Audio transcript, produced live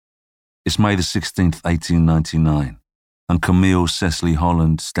It's May the 16th, 1899, and Camille Cecily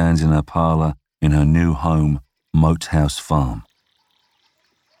Holland stands in her parlour in her new home, Moat House Farm.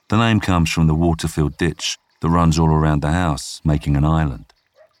 The name comes from the water-filled ditch that runs all around the house, making an island.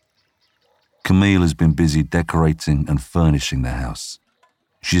 Camille has been busy decorating and furnishing the house.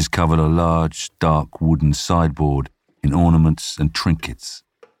 She has covered a large, dark wooden sideboard in ornaments and trinkets.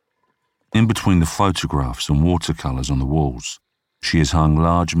 In between the photographs and watercolours on the walls, she has hung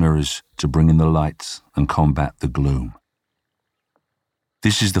large mirrors to bring in the light and combat the gloom.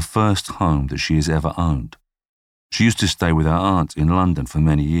 This is the first home that she has ever owned. She used to stay with her aunt in London for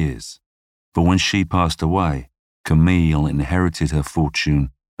many years, but when she passed away, Camille inherited her fortune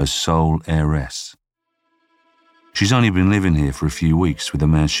as sole heiress. She's only been living here for a few weeks with a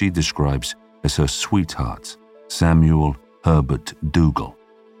man she describes as her sweetheart, Samuel Herbert Dougal.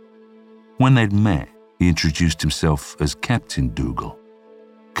 When they'd met, he introduced himself as Captain Dougal.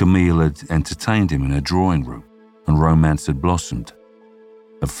 Camille had entertained him in her drawing room, and romance had blossomed.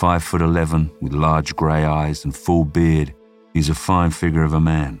 At 5'11", with large grey eyes and full beard, he's a fine figure of a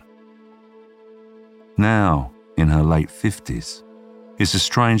man. Now, in her late 50s, it's a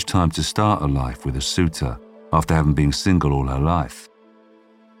strange time to start a life with a suitor after having been single all her life.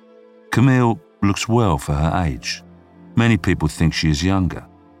 Camille looks well for her age. Many people think she is younger.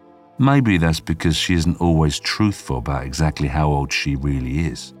 Maybe that's because she isn't always truthful about exactly how old she really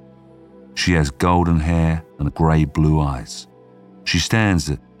is. She has golden hair and grey-blue eyes. She stands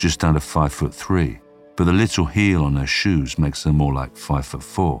at just under 5'3", but the little heel on her shoes makes her more like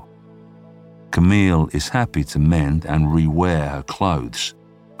 5'4". Camille is happy to mend and rewear her clothes,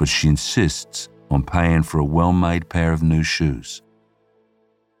 but she insists on paying for a well-made pair of new shoes.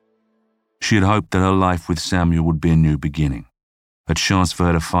 She had hoped that her life with Samuel would be a new beginning, a chance for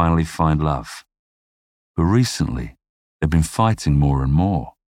her to finally find love. But recently, they've been fighting more and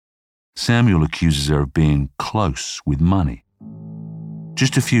more. Samuel accuses her of being close with money.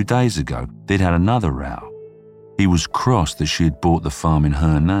 Just a few days ago, they'd had another row. He was cross that she had bought the farm in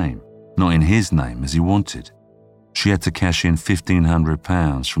her name, not in his name as he wanted. She had to cash in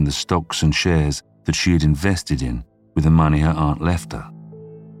 £1,500 from the stocks and shares that she had invested in with the money her aunt left her.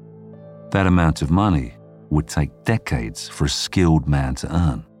 That amount of money would take decades for a skilled man to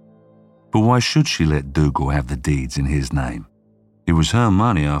earn. But why should she let Dougal have the deeds in his name? It was her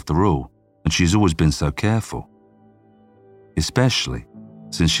money after all, and she's always been so careful. Especially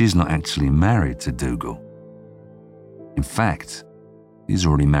since she's not actually married to Dougal. In fact, he's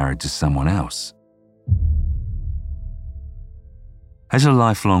already married to someone else. As a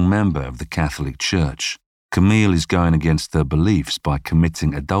lifelong member of the Catholic Church, Camille is going against her beliefs by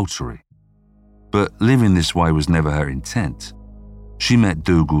committing adultery. But living this way was never her intent. She met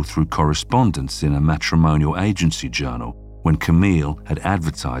Dougal through correspondence in a matrimonial agency journal when Camille had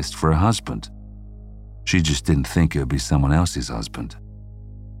advertised for a husband. She just didn't think it would be someone else's husband.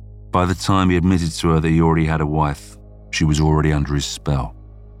 By the time he admitted to her that he already had a wife, she was already under his spell.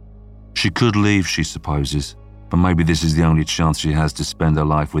 She could leave, she supposes, but maybe this is the only chance she has to spend her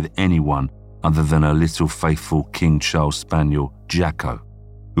life with anyone other than her little faithful King Charles Spaniel, Jacko,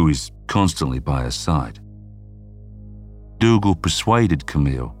 who is constantly by her side. Dougal persuaded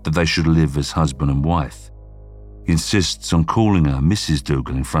Camille that they should live as husband and wife. He insists on calling her Mrs.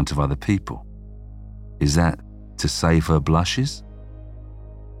 Dougal in front of other people. Is that to save her blushes?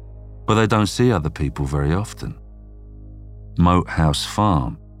 But they don't see other people very often. Moat House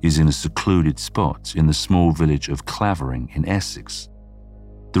Farm is in a secluded spot in the small village of Clavering in Essex.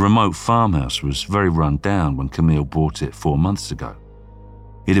 The remote farmhouse was very run down when Camille bought it 4 months ago.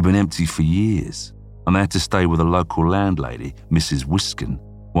 It had been empty for years, and they had to stay with a local landlady, Mrs. Whiskin,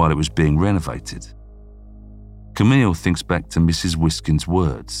 while it was being renovated. Camille thinks back to Mrs. Whiskin's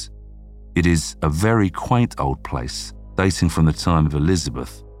words. It is a very quaint old place, dating from the time of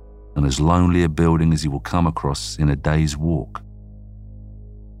Elizabeth, and as lonely a building as you will come across in a day's walk.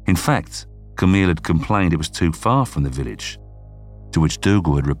 In fact, Camille had complained it was too far from the village, to which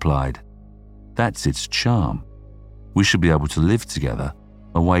Dougal had replied, "That's its charm. We should be able to live together,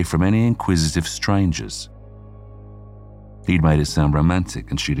 away from any inquisitive strangers." He'd made it sound romantic,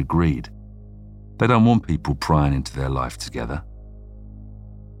 and she'd agreed. They don't want people prying into their life together.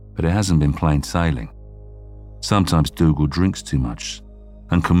 But it hasn't been plain sailing. Sometimes Dougal drinks too much,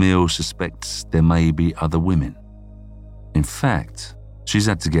 and Camille suspects there may be other women. In fact, she's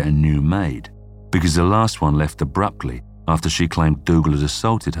had to get a new maid, because the last one left abruptly after she claimed Dougal had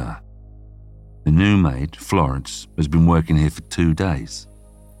assaulted her. The new maid, Florence, has been working here for 2 days.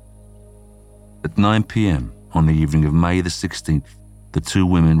 At 9 p.m. on the evening of May the 16th, the two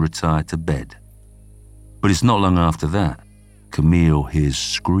women retired to bed. But it's not long after that, Camille hears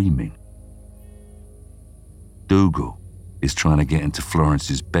screaming Dougal is trying to get into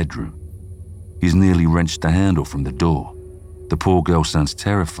Florence's bedroom. He's nearly wrenched the handle from the door. The poor girl sounds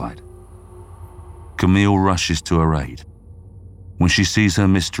terrified. Camille rushes to her aid. When she sees her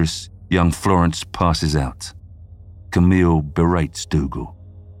mistress, young Florence passes out. Camille berates Dougal.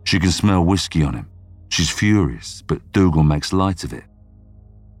 She can smell whiskey on him. She's furious, but Dougal makes light of it.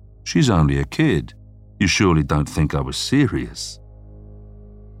 "She's only a kid. You surely don't think I was serious."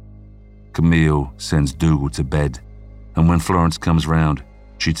 Camille sends Dougal to bed, and when Florence comes round,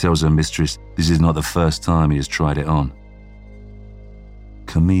 she tells her mistress this is not the first time he has tried it on.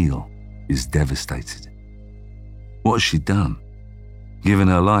 Camille is devastated. What has she done? Given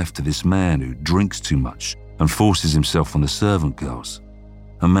her life to this man who drinks too much and forces himself on the servant girls.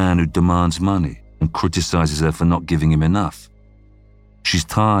 A man who demands money and criticizes her for not giving him enough. She's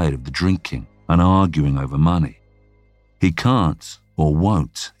tired of the drinking and arguing over money. He can't or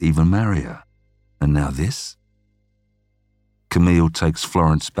won't even marry her. And now this? Camille takes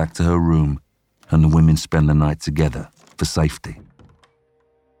Florence back to her room and the women spend the night together for safety.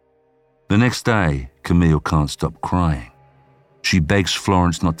 The next day, Camille can't stop crying. She begs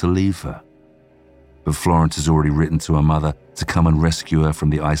Florence not to leave her. But Florence has already written to her mother to come and rescue her from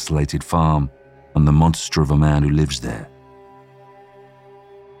the isolated farm and the monster of a man who lives there.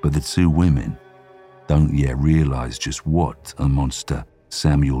 But the two women don't yet realize just what a monster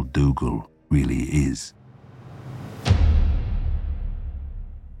Samuel Dougal really is.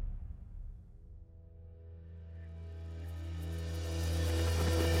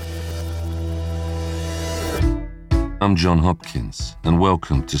 I'm John Hopkins, and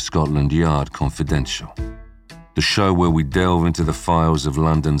welcome to Scotland Yard Confidential, the show where we delve into the files of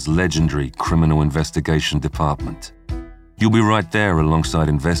London's legendary Criminal Investigation Department. You'll be right there alongside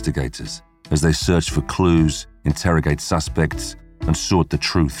investigators as they search for clues, interrogate suspects, and sort the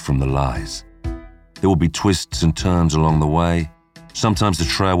truth from the lies. There will be twists and turns along the way. Sometimes the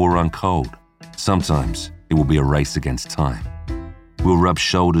trail will run cold. Sometimes it will be a race against time. We'll rub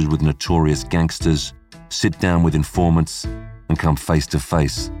shoulders with notorious gangsters, sit down with informants, and come face to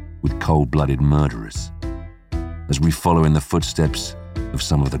face with cold-blooded murderers as we follow in the footsteps of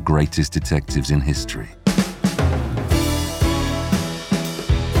some of the greatest detectives in history.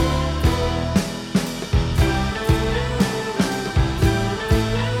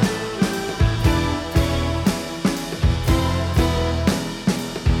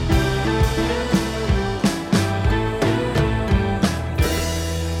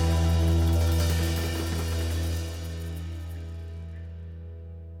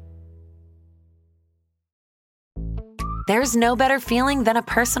 There's no better feeling than a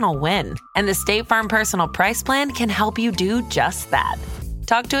personal win, and the State Farm Personal Price Plan can help you do just that.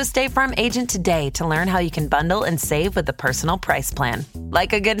 Talk to a State Farm agent today to learn how you can bundle and save with the Personal Price Plan.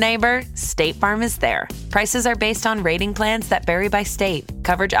 Like a good neighbor, State Farm is there. Prices are based on rating plans that vary by state.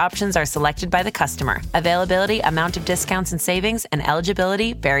 Coverage options are selected by the customer. Availability, amount of discounts and savings, and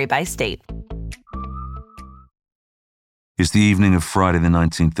eligibility vary by state. It's the evening of Friday the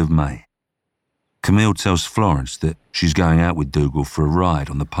 19th of May. Camille tells Florence that she's going out with Dougal for a ride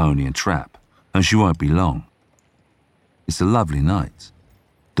on the Pony and Trap, and she won't be long. It's a lovely night.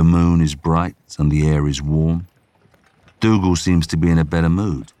 The moon is bright and the air is warm. Dougal seems to be in a better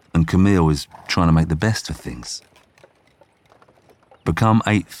mood, and Camille is trying to make the best of things. But come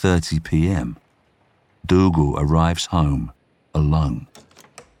 8:30 p.m., Dougal arrives home alone.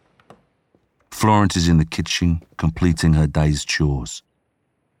 Florence is in the kitchen, completing her day's chores.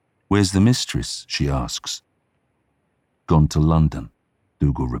 "Where's the mistress?" she asks. "Gone to London,"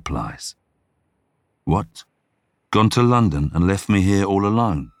 Dougal replies. "What? Gone to London and left me here all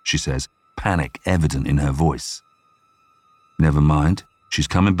alone?" she says, panic evident in her voice. "Never mind, she's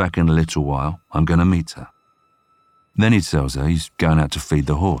coming back in a little while. I'm going to meet her." Then he tells her he's going out to feed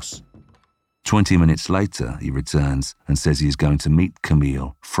the horse. 20 minutes later, he returns and says he is going to meet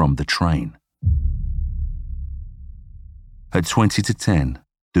Camille from the train. At 20 to 10,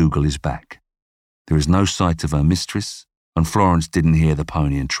 Dougal is back. There is no sight of her mistress, and Florence didn't hear the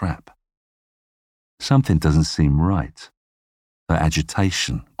Pony and Trap. Something doesn't seem right. Her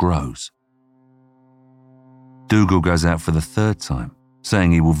agitation grows. Dougal goes out for the third time,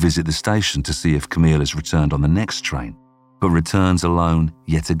 saying he will visit the station to see if Camille has returned on the next train, but returns alone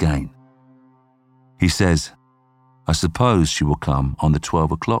yet again. He says, "I suppose she will come on the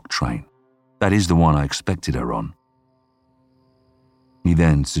 12 o'clock train. That is the one I expected her on." He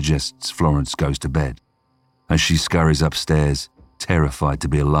then suggests Florence goes to bed, as she scurries upstairs, terrified to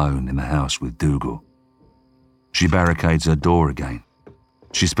be alone in the house with Dougal. She barricades her door again.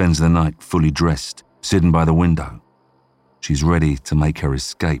 She spends the night fully dressed, sitting by the window. She's ready to make her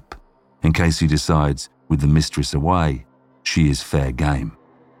escape, in case he decides With the mistress away, she is fair game.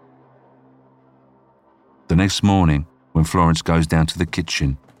 The next morning, when Florence goes down to the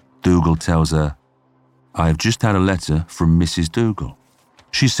kitchen, Dougal tells her, "I have just had a letter from Mrs. Dougal.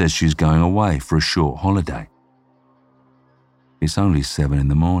 She says she's going away for a short holiday." It's only 7 in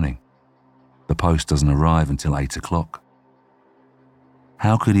the morning. The post doesn't arrive until 8 o'clock.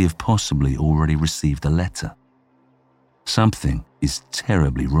 How could he have possibly already received a letter? Something is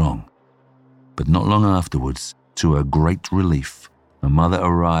terribly wrong. But not long afterwards, to her great relief, her mother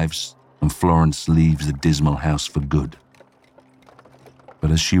arrives and Florence leaves the dismal house for good. But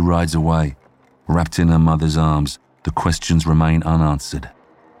as she rides away, wrapped in her mother's arms, the questions remain unanswered.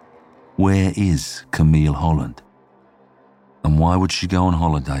 Where is Camille Holland? And why would she go on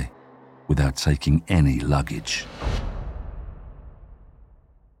holiday without taking any luggage?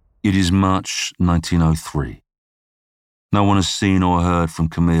 It is March 1903. No one has seen or heard from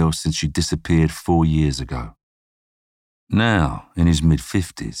Camille since she disappeared 4 years ago. Now, in his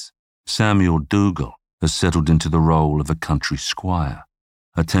mid-50s, Samuel Dougal has settled into the role of a country squire,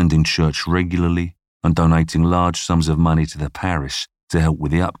 attending church regularly and donating large sums of money to the parish to help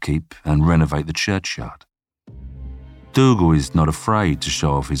with the upkeep and renovate the churchyard. Dougal is not afraid to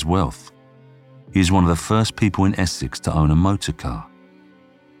show off his wealth. He is one of the first people in Essex to own a motor car.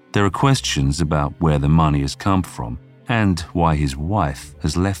 There are questions about where the money has come from and why his wife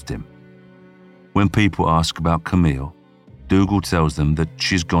has left him. When people ask about Camille, Dougal tells them that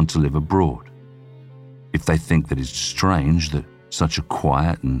she's gone to live abroad. If they think that it's strange that such a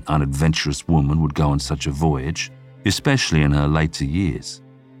quiet and unadventurous woman would go on such a voyage, especially in her later years,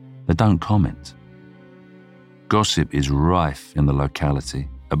 they don't comment. Gossip is rife in the locality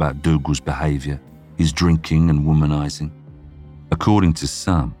about Dougal's behaviour, his drinking and womanizing. According to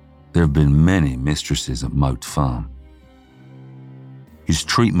some, there have been many mistresses at Moat Farm. His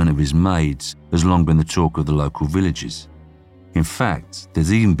treatment of his maids has long been the talk of the local villages. In fact,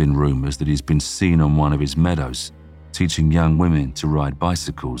 there's even been rumours that he's been seen on one of his meadows, teaching young women to ride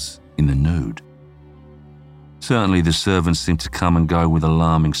bicycles in the nude. Certainly the servants seem to come and go with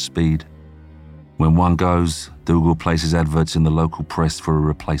alarming speed. When one goes, Dougal places adverts in the local press for a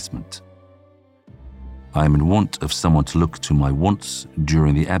replacement. "I am in want of someone to look to my wants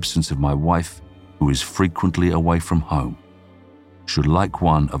during the absence of my wife, who is frequently away from home. Should like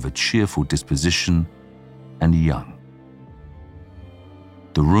one of a cheerful disposition and young."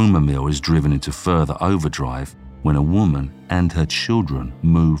 The rumour mill is driven into further overdrive when a woman and her children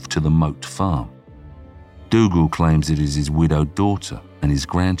move to the Moat Farm. Dougal claims it is his widowed daughter and his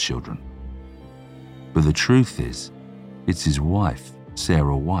grandchildren. But the truth is, it's his wife,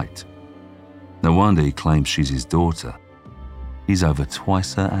 Sarah White. No wonder he claims she's his daughter. He's over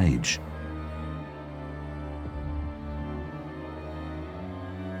twice her age.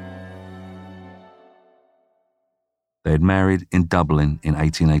 They had married in Dublin in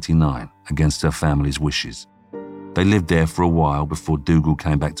 1889 against her family's wishes. They lived there for a while before Dougal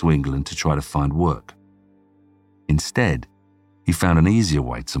came back to England to try to find work. Instead, he found an easier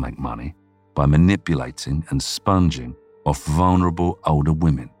way to make money by manipulating and sponging off vulnerable older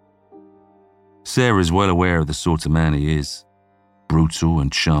women. Sarah is well aware of the sort of man he is, brutal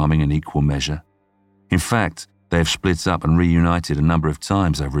and charming in equal measure. In fact, they have split up and reunited a number of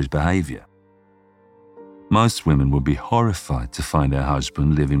times over his behaviour. Most women would be horrified to find their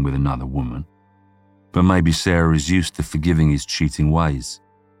husband living with another woman, but maybe Sarah is used to forgiving his cheating ways.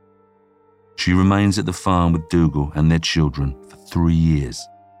 She remains at the farm with Dougal and their children for 3 years,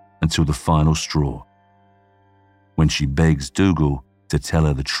 until the final straw, when she begs Dougal to tell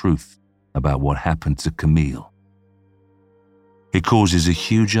her the truth about what happened to Camille. It causes a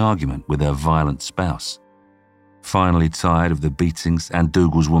huge argument with her violent spouse. Finally tired of the beatings and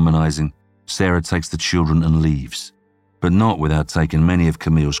Dougal's womanizing, Sarah takes the children and leaves, but not without taking many of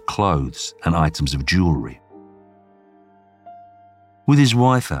Camille's clothes and items of jewellery. With his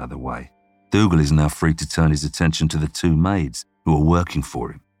wife out of the way, Dougal is now free to turn his attention to the 2 maids who are working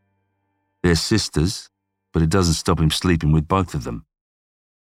for him. They're sisters, but it doesn't stop him sleeping with both of them.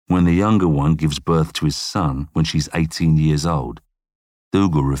 When the younger one gives birth to his son when she's 18 years old,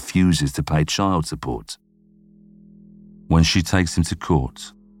 Dougal refuses to pay child support. When she takes him to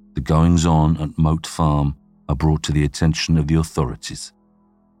court, the goings-on at Moat Farm are brought to the attention of the authorities.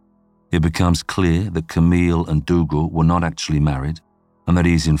 It becomes clear that Camille and Dougal were not actually married and that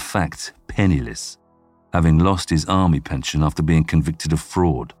he is in fact penniless, having lost his army pension after being convicted of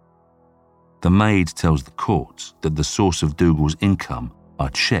fraud. The maid tells the court that the source of Dougal's income are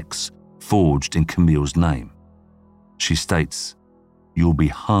cheques forged in Camille's name. She states, "You'll be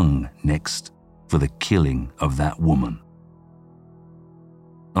hung next for the killing of that woman."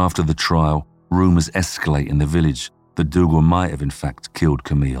 After the trial, rumours escalate in the village that Dougal might have in fact killed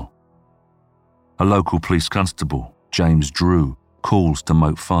Camille. A local police constable, James Drew, calls to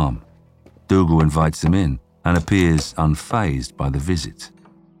Moat Farm. Dougal invites him in and appears unfazed by the visit.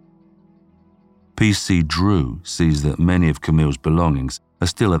 PC Drew sees that many of Camille's belongings are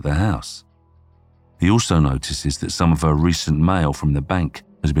still at the house. He also notices that some of her recent mail from the bank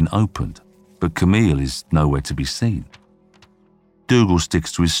has been opened, but Camille is nowhere to be seen. Dougal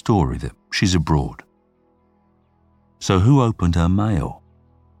sticks to his story that she's abroad. So who opened her mail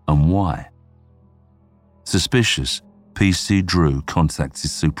and why? Suspicious, PC Drew contacts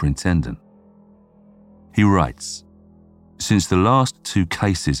his superintendent. He writes, "Since the last 2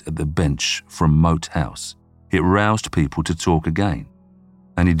 cases at the bench from Moat House, it roused people to talk again,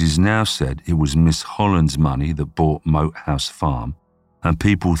 and it is now said it was Miss Holland's money that bought Moat House Farm, and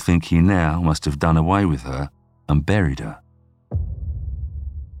people think he now must have done away with her and buried her."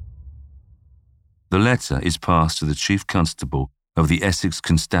 The letter is passed to the Chief Constable of the Essex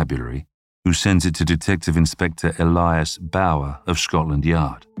Constabulary, who sends it to Detective Inspector Elias Bauer of Scotland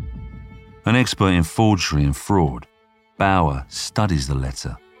Yard. An expert in forgery and fraud, Bauer studies the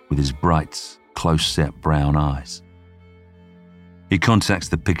letter with his bright, close-set brown eyes. He contacts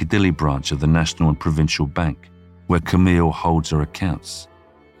the Piccadilly branch of the National and Provincial Bank, where Camille holds her accounts.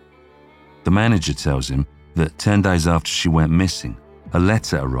 The manager tells him that 10 days after she went missing, a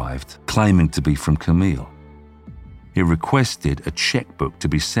letter arrived claiming to be from Camille. It requested a checkbook to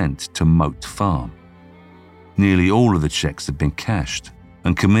be sent to Moat Farm. Nearly all of the checks have been cashed,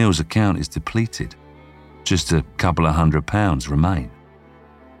 and Camille's account is depleted. Just a couple of £100 remain.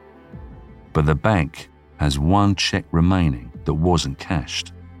 But the bank has one check remaining that wasn't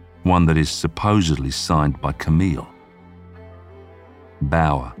cashed, one that is supposedly signed by Camille.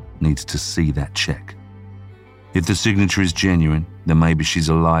 Bauer needs to see that check. If the signature is genuine, then maybe she's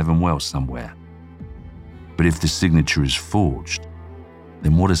alive and well somewhere. But if the signature is forged,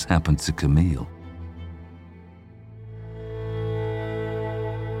 then what has happened to Camille?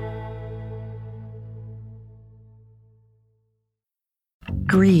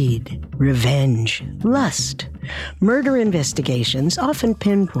 Greed, revenge, lust. Murder investigations often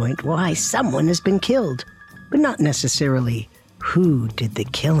pinpoint why someone has been killed, but not necessarily who did the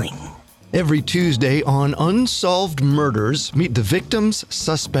killing. Every Tuesday on Unsolved Murders, meet the victims,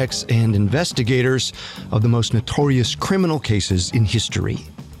 suspects, and investigators of the most notorious criminal cases in history.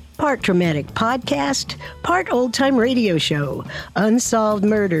 Part dramatic podcast, part old-time radio show. Unsolved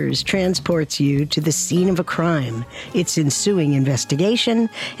Murders transports you to the scene of a crime, its ensuing investigation,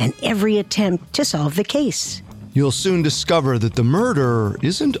 and every attempt to solve the case. You'll soon discover that the murder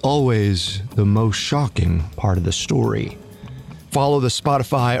isn't always the most shocking part of the story. Follow the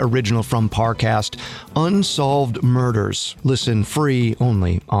Spotify original from Parcast, Unsolved Murders. Listen free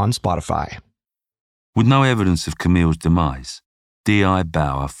only on Spotify. With no evidence of Camille's demise, D.I.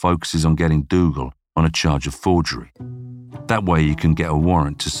 Bauer focuses on getting Dougal on a charge of forgery. That way he can get a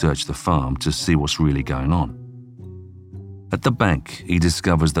warrant to search the farm to see what's really going on. At the bank, he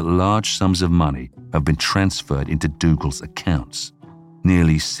discovers that large sums of money have been transferred into Dougal's accounts,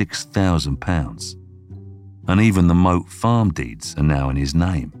 nearly £6,000. And even the Moat farm deeds are now in his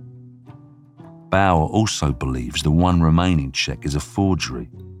name. Bauer also believes the one remaining cheque is a forgery.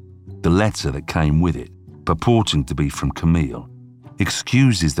 The letter that came with it, purporting to be from Camille,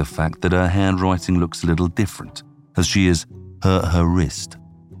 excuses the fact that her handwriting looks a little different, as she has hurt her wrist.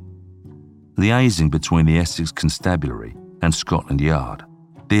 Liaising between the Essex Constabulary and Scotland Yard,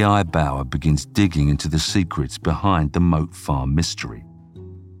 D.I. Bauer begins digging into the secrets behind the Moat farm mystery.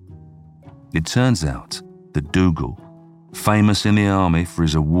 It turns out that Dougal, famous in the army for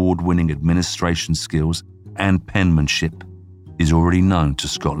his award-winning administration skills and penmanship, is already known to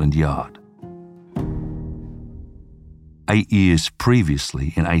Scotland Yard. 8 years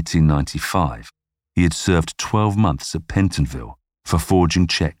previously, in 1895, he had served 12 months at Pentonville for forging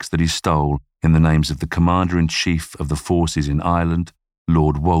cheques that he stole in the names of the Commander-in-Chief of the forces in Ireland,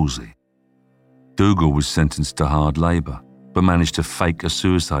 Lord Wolsey. Dougal was sentenced to hard labour, but managed to fake a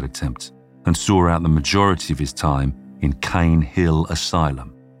suicide attempt and saw out the majority of his time in Cane Hill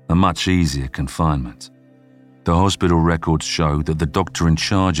Asylum, a much easier confinement. The hospital records show that the doctor in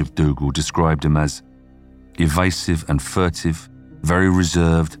charge of Dougal described him as evasive and furtive, very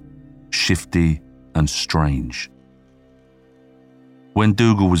reserved, shifty and strange. When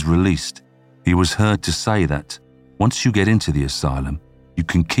Dougal was released, he was heard to say that once you get into the asylum, you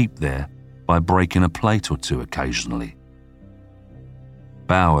can keep there by breaking a plate or two occasionally.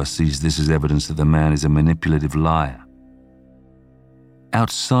 Bauer sees this as evidence that the man is a manipulative liar.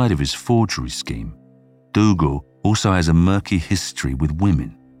 Outside of his forgery scheme, Dougal also has a murky history with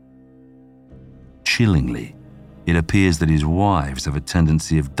women. Chillingly, it appears that his wives have a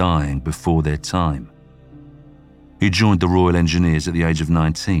tendency of dying before their time. He joined the Royal Engineers at the age of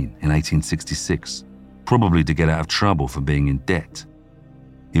 19 in 1866, probably to get out of trouble for being in debt.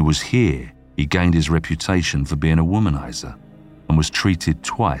 It was here he gained his reputation for being a womanizer and was treated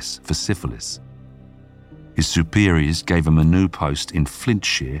twice for syphilis. His superiors gave him a new post in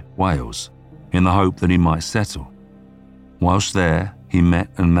Flintshire, Wales, in the hope that he might settle. Whilst there, he met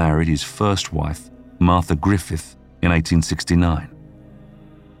and married his first wife, Martha Griffith, in 1869.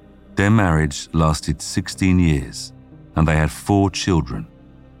 Their marriage lasted 16 years, and they had 4 children.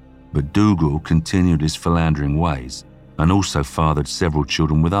 But Dougal continued his philandering ways and also fathered several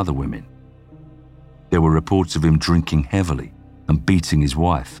children with other women. There were reports of him drinking heavily and beating his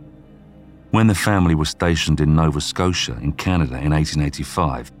wife. When the family was stationed in Nova Scotia in Canada in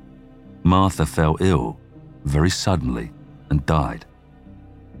 1885, Martha fell ill very suddenly and died.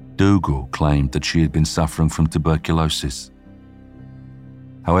 Dougal claimed that she had been suffering from tuberculosis.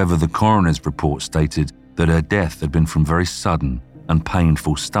 However, the coroner's report stated that her death had been from very sudden and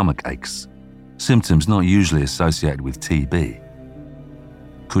painful stomach aches, symptoms not usually associated with TB.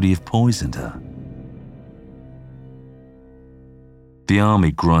 Could he have poisoned her? The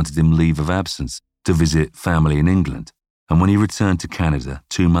army granted him leave of absence to visit family in England, and when he returned to Canada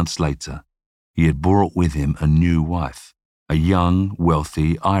 2 months later, he had brought with him a new wife, a young,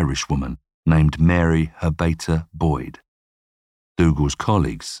 wealthy Irish woman named Mary Herbeta Boyd. Dougal's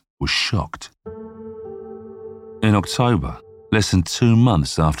colleagues were shocked. In October, less than 2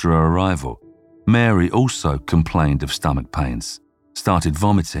 months after her arrival, Mary also complained of stomach pains, started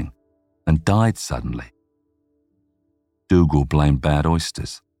vomiting, and died suddenly. Dougal blamed bad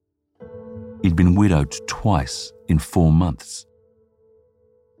oysters. He'd been widowed twice in 4 months.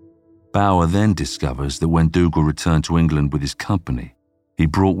 Bauer then discovers that when Dougal returned to England with his company, he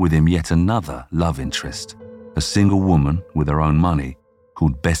brought with him yet another love interest, a single woman with her own money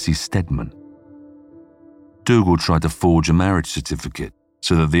called Bessie Stedman. Dougal tried to forge a marriage certificate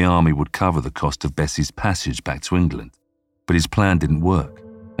so that the army would cover the cost of Bessie's passage back to England, but his plan didn't work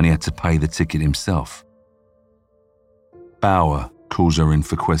and he had to pay the ticket himself. Bauer calls her in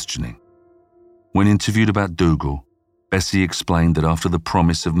for questioning. When interviewed about Dougal, Bessie explained that after the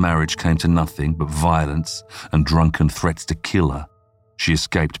promise of marriage came to nothing but violence and drunken threats to kill her, she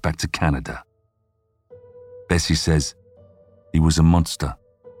escaped back to Canada. Bessie says, "He was a monster,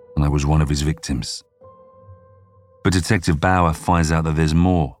 and I was one of his victims." But Detective Bauer finds out that there's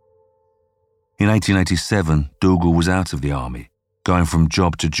more. In 1887, Dougal was out of the army, going from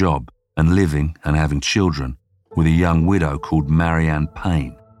job to job and living and having children with a young widow called Marianne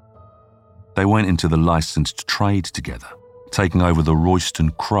Payne. They went into the licensed trade together, taking over the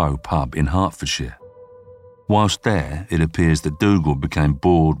Royston Crow pub in Hertfordshire. Whilst there, it appears that Dougal became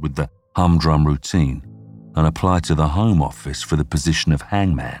bored with the humdrum routine and applied to the Home Office for the position of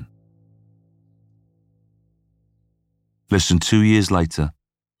hangman. Less than 2 years later,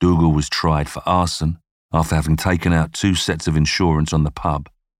 Dougal was tried for arson after having taken out 2 sets of insurance on the pub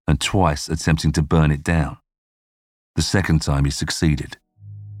and twice attempting to burn it down. The second time he succeeded.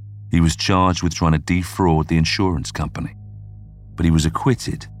 He was charged with trying to defraud the insurance company, but he was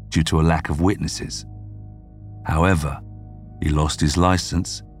acquitted due to a lack of witnesses. However, he lost his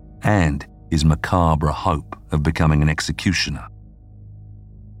license and his macabre hope of becoming an executioner.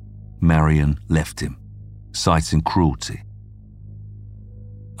 Marion left him, citing cruelty.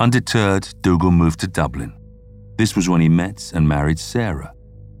 Undeterred, Dougal moved to Dublin. This was when he met and married Sarah.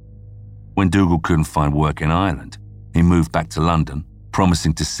 When Dougal couldn't find work in Ireland, he moved back to London,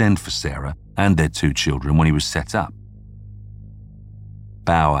 promising to send for Sarah and their 2 children when he was set up.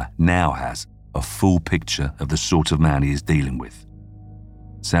 Bauer now has a full picture of the sort of man he is dealing with.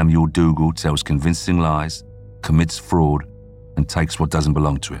 Samuel Dougal tells convincing lies, commits fraud, and takes what doesn't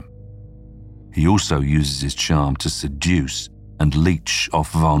belong to him. He also uses his charm to seduce and leech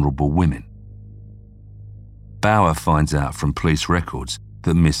off vulnerable women. Bauer finds out from police records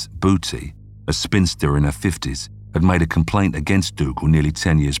that Miss Booty, a spinster in her 50s, had made a complaint against Dougal nearly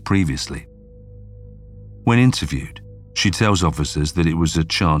 10 years previously. When interviewed, she tells officers that it was a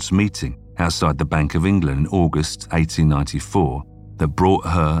chance meeting outside the Bank of England in August 1894 that brought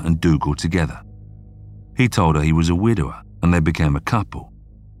her and Dougal together. He told her he was a widower and they became a couple.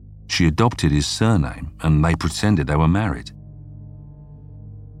 She adopted his surname and they pretended they were married.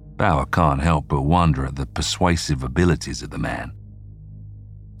 Bauer can't help but wonder at the persuasive abilities of the man.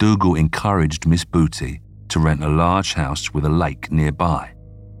 Dougal encouraged Miss Booty to rent a large house with a lake nearby.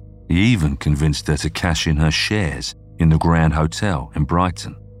 He even convinced her to cash in her shares in the Grand Hotel in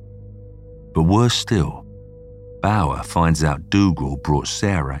Brighton. But worse still, Bauer finds out Dougal brought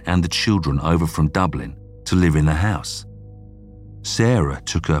Sarah and the children over from Dublin to live in the house. Sarah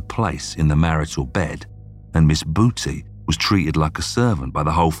took her place in the marital bed, and Miss Booty was treated like a servant by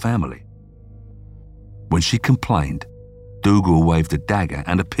the whole family. When she complained, Dougal waved a dagger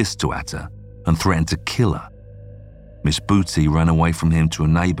and a pistol at her and threatened to kill her. Miss Booty ran away from him to a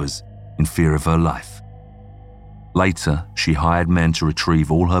neighbour's in fear of her life. Later, she hired men to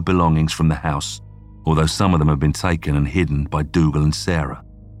retrieve all her belongings from the house, although some of them had been taken and hidden by Dougal and Sarah.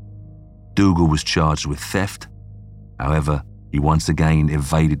 Dougal was charged with theft. However, he once again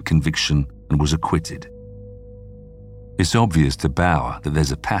evaded conviction and was acquitted. It's obvious to Bauer that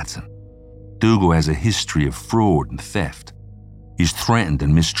there's a pattern. Dougal has a history of fraud and theft. He's threatened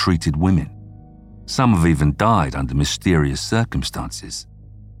and mistreated women. Some have even died under mysterious circumstances.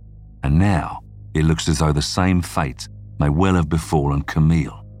 And now, it looks as though the same fate may well have befallen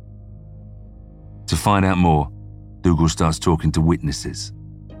Camille. To find out more, Dougal starts talking to witnesses.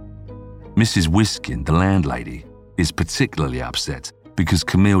 Mrs. Whiskin, the landlady, is particularly upset because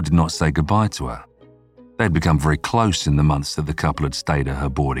Camille did not say goodbye to her. They'd become very close in the months that the couple had stayed at her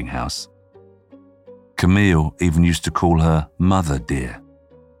boarding house. Camille even used to call her Mother Dear.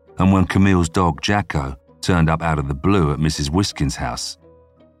 And when Camille's dog Jacko turned up out of the blue at Mrs. Whiskin's house,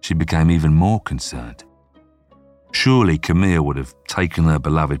 she became even more concerned. Surely Camille would have taken her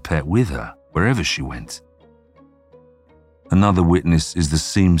beloved pet with her wherever she went. Another witness is the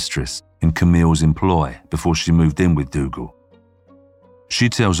seamstress in Camille's employ before she moved in with Dougal. She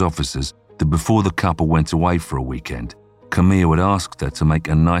tells officers that before the couple went away for a weekend, Camille had asked her to make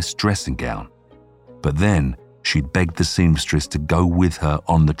a nice dressing gown. But then she'd begged the seamstress to go with her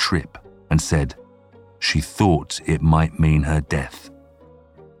on the trip and said she thought it might mean her death.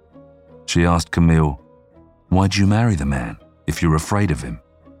 She asked Camille, "Why'd you marry the man if you're afraid of him?"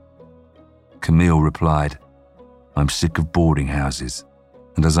 Camille replied, "I'm sick of boarding houses,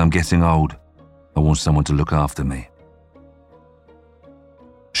 and as I'm getting old, I want someone to look after me."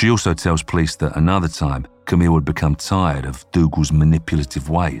 She also tells police that another time Camille had become tired of Dougal's manipulative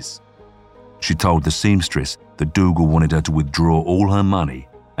ways. She told the seamstress that Dougal wanted her to withdraw all her money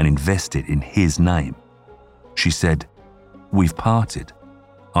and invest it in his name. She said, "We've parted.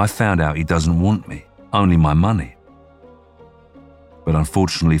 I found out he doesn't want me, only my money." But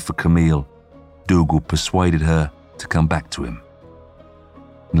unfortunately for Camille, Dougal persuaded her to come back to him.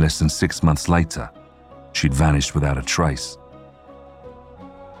 Less than 6 months later, she'd vanished without a trace.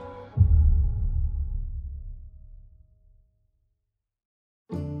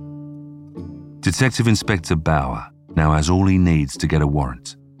 Detective Inspector Bauer now has all he needs to get a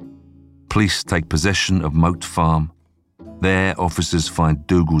warrant. Police take possession of Moat Farm. There, officers find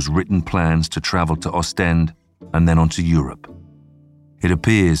Dougal's written plans to travel to Ostend and then on to Europe. It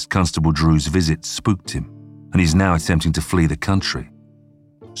appears Constable Drew's visit spooked him, and he's now attempting to flee the country.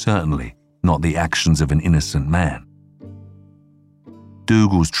 Certainly not the actions of an innocent man.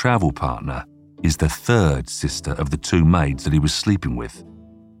 Dougal's travel partner is the third sister of the two maids that he was sleeping with.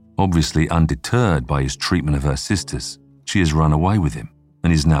 Obviously undeterred by his treatment of her sisters, she has run away with him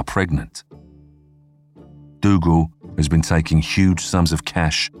and is now pregnant. Dougal has been taking huge sums of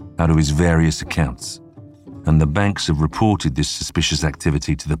cash out of his various accounts, and the banks have reported this suspicious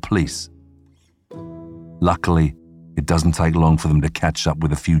activity to the police. Luckily, it doesn't take long for them to catch up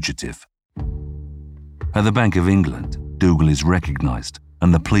with the fugitive. At the Bank of England, Dougal is recognised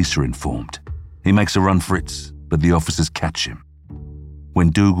and the police are informed. He makes a run for it, but the officers catch him. When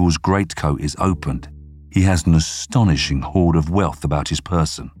Dougal's greatcoat is opened, he has an astonishing hoard of wealth about his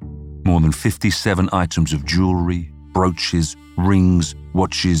person. More than 57 items of jewellery, brooches, rings,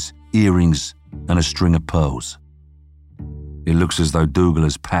 watches, earrings, and a string of pearls. It looks as though Dougal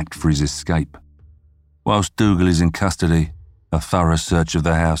has packed for his escape. Whilst Dougal is in custody, a thorough search of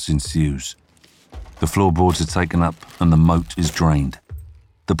the house ensues. The floorboards are taken up and the moat is drained.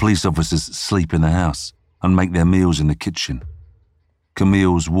 The police officers sleep in the house and make their meals in the kitchen.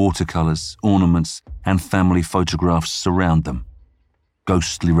 Camille's watercolours, ornaments, and family photographs surround them,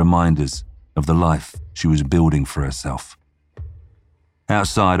 ghostly reminders of the life she was building for herself.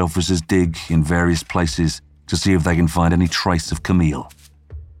 Outside, officers dig in various places to see if they can find any trace of Camille.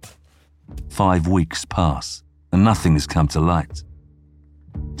 5 weeks pass, and nothing has come to light.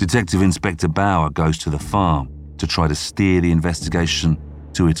 Detective Inspector Bauer goes to the farm to try to steer the investigation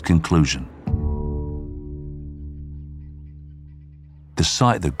to its conclusion. The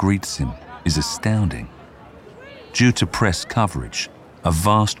sight that greets him is astounding. Due to press coverage, a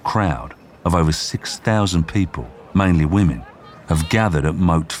vast crowd of over 6,000 people, mainly women, have gathered at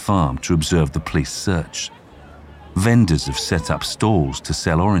Moat Farm to observe the police search. Vendors have set up stalls to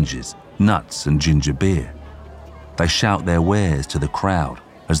sell oranges, nuts and ginger beer. They shout their wares to the crowd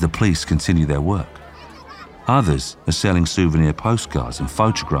as the police continue their work. Others are selling souvenir postcards and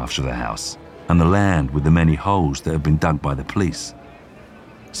photographs of the house and the land with the many holes that have been dug by the police.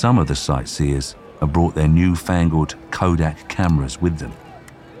 Some of the sightseers have brought their newfangled Kodak cameras with them.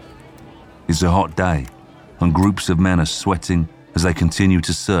 It's a hot day, and groups of men are sweating as they continue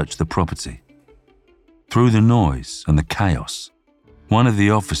to search the property. Through the noise and the chaos, one of the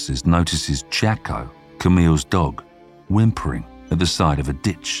officers notices Jacko, Camille's dog, whimpering at the side of a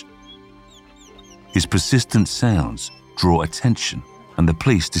ditch. His persistent sounds draw attention, and the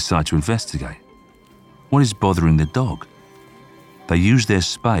police decide to investigate. What is bothering the dog? They use their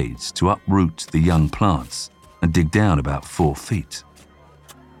spades to uproot the young plants and dig down about 4 feet.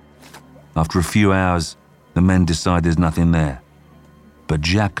 After a few hours, the men decide there's nothing there, but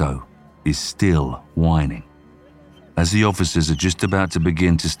Jacko is still whining. As the officers are just about to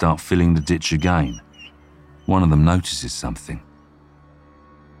begin to start filling the ditch again, one of them notices something.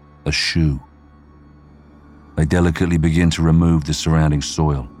 A shoe. They delicately begin to remove the surrounding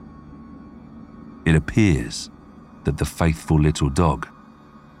soil. It appears that the faithful little dog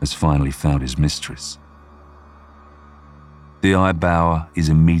has finally found his mistress. The Eibauer is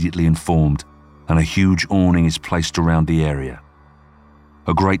immediately informed, and a huge awning is placed around the area.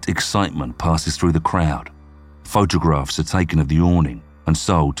 A great excitement passes through the crowd. Photographs are taken of the awning and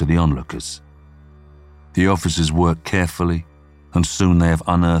sold to the onlookers. The officers work carefully, and soon they have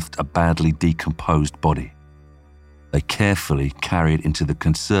unearthed a badly decomposed body. They carefully carry it into the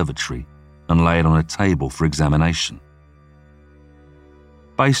conservatory and lay it on a table for examination.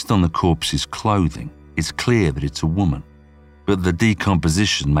 Based on the corpse's clothing, it's clear that it's a woman, but the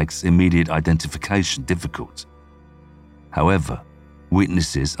decomposition makes immediate identification difficult. However,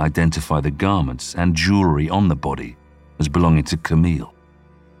 witnesses identify the garments and jewellery on the body as belonging to Camille.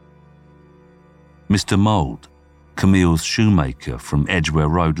 Mr. Moat, Camille's shoemaker from Edgware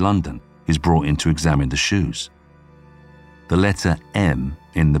Road, London, is brought in to examine the shoes. The letter M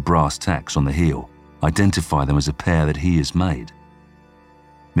in the brass tacks on the heel identify them as a pair that he has made.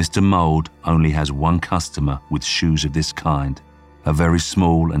 Mr. Moat only has one customer with shoes of this kind, a very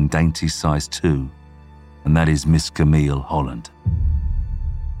small and dainty size 2, and that is Miss Camille Holland.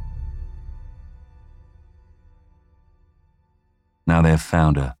 Now they have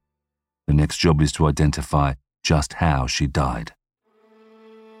found her. The next job is to identify just how she died.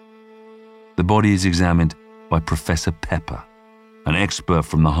 The body is examined by Professor Pepper, an expert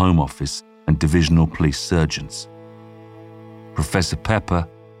from the Home Office and Divisional Police Surgeons. Professor Pepper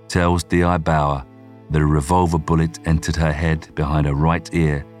tells the Eibauer that a revolver bullet entered her head behind her right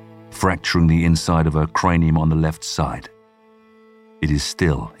ear, fracturing the inside of her cranium on the left side. It is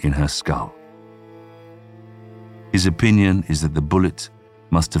still in her skull. His opinion is that the bullet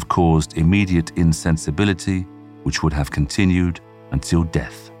must have caused immediate insensibility, which would have continued until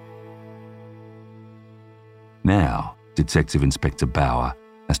death. Now, Detective Inspector Bauer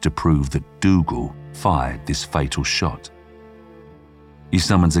has to prove that Dougal fired this fatal shot. He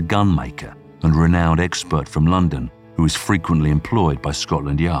summons a gunmaker and renowned expert from London who is frequently employed by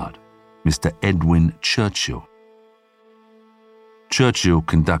Scotland Yard, Mr. Edwin Churchill. Churchill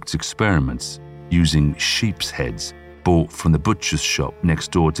conducts experiments using sheep's heads bought from the butcher's shop next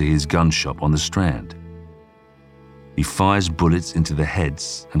door to his gun shop on the Strand. He fires bullets into the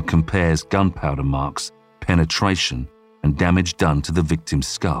heads and compares gunpowder marks, penetration, and damage done to the victim's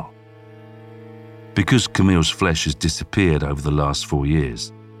skull. Because Camille's flesh has disappeared over the last 4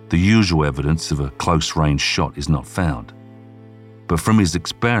 years, the usual evidence of a close-range shot is not found. But from his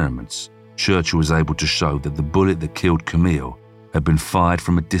experiments, Churchill was able to show that the bullet that killed Camille had been fired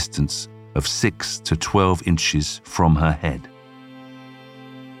from a distance of 6 to 12 inches from her head,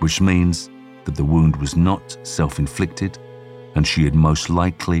 which means that the wound was not self-inflicted and she had most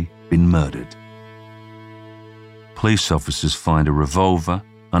likely been murdered. Police officers find a revolver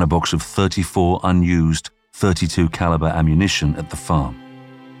and a box of 34 unused .32 caliber ammunition at the farm,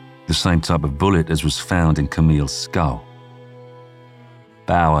 the same type of bullet as was found in Camille's skull.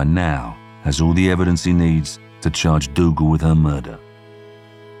 Bauer now has all the evidence he needs to charge Dougal with her murder.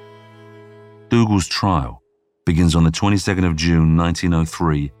 Dougal's trial begins on the 22nd of June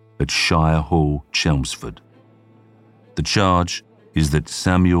 1903 at Shire Hall, Chelmsford. The charge is that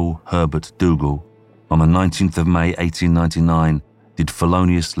Samuel Herbert Dougal, on the 19th of May 1899, did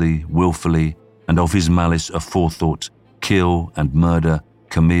feloniously, willfully, and of his malice aforethought, kill and murder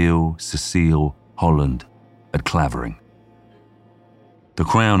Camille Cecile Holland at Clavering. The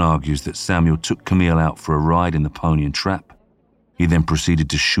Crown argues that Samuel took Camille out for a ride in the Pony and Trap. He then proceeded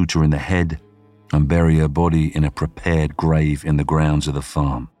to shoot her in the head and bury her body in a prepared grave in the grounds of the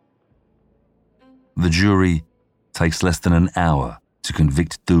farm. The jury takes less than an hour to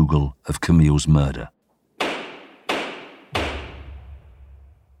convict Dougal of Camille's murder.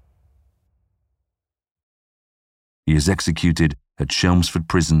 He is executed at Chelmsford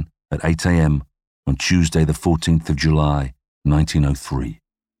Prison at 8 a.m. on Tuesday the 14th of July, 1903,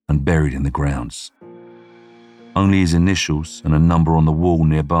 and buried in the grounds. Only his initials and a number on the wall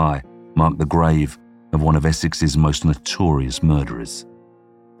nearby mark the grave of one of Essex's most notorious murderers.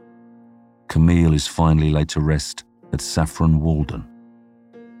 Camille is finally laid to rest at Saffron Walden.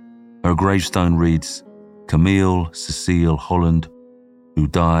 Her gravestone reads, Camille Cecile Holland, who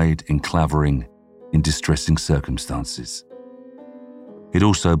died in Clavering in distressing circumstances. It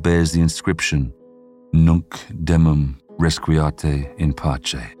also bears the inscription, Nunc demum resquiate in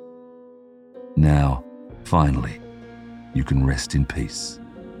pace. Now, finally, you can rest in peace.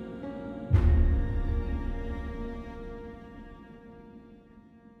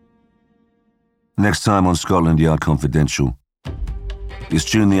 Next time on Scotland Yard Confidential, it's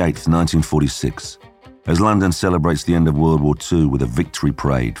June the 8th, 1946, as London celebrates the end of World War II with a victory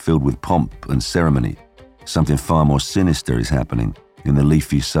parade filled with pomp and ceremony. Something far more sinister is happening in the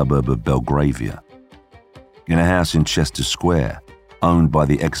leafy suburb of Belgravia. In a house in Chester Square, owned by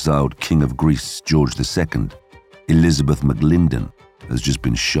the exiled King of Greece, George II, Elizabeth McLinden has just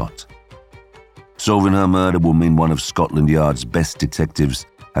been shot. Solving her murder will mean one of Scotland Yard's best detectives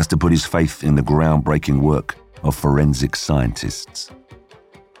has to put his faith in the groundbreaking work of forensic scientists.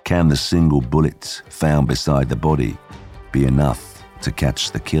 Can the single bullet found beside the body be enough to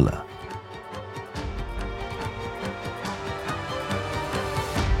catch the killer?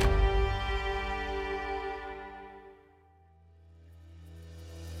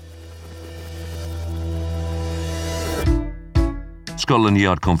 Scotland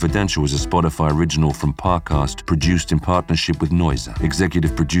Yard Confidential is a Spotify original from Parcast, produced in partnership with Noiser.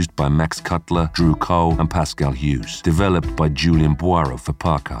 Executive produced by Max Cutler, Drew Cole, and Pascal Hughes. Developed by Julian Boiro for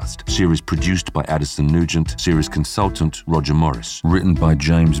Parcast. Series produced by Addison Nugent. Series consultant Roger Morris. Written by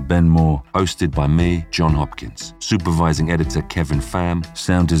James Benmore. Hosted by me, John Hopkins. Supervising editor Kevin Pham.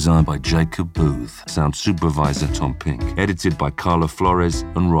 Sound design by Jacob Booth. Sound supervisor Tom Pink. Edited by Carla Flores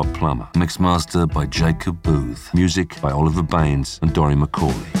and Rob Plummer. Mixed master by Jacob Booth. Music by Oliver Baines and Dory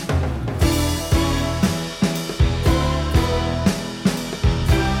McCauley.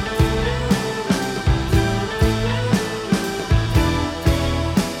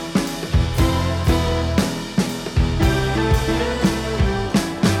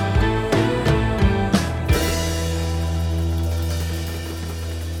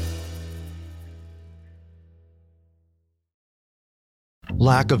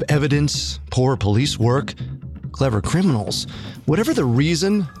 Lack of evidence, poor police work, clever criminals. Whatever the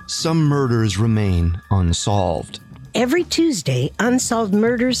reason, some murders remain unsolved. Every Tuesday, Unsolved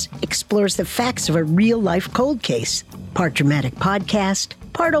Murders explores the facts of a real-life cold case. Part dramatic podcast,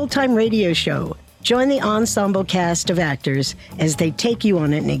 part old-time radio show. Join the ensemble cast of actors as they take you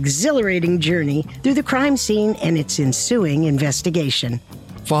on an exhilarating journey through the crime scene and its ensuing investigation.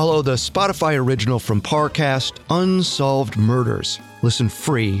 Follow the Spotify original from Parcast, Unsolved Murders. Listen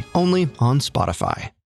free only on Spotify.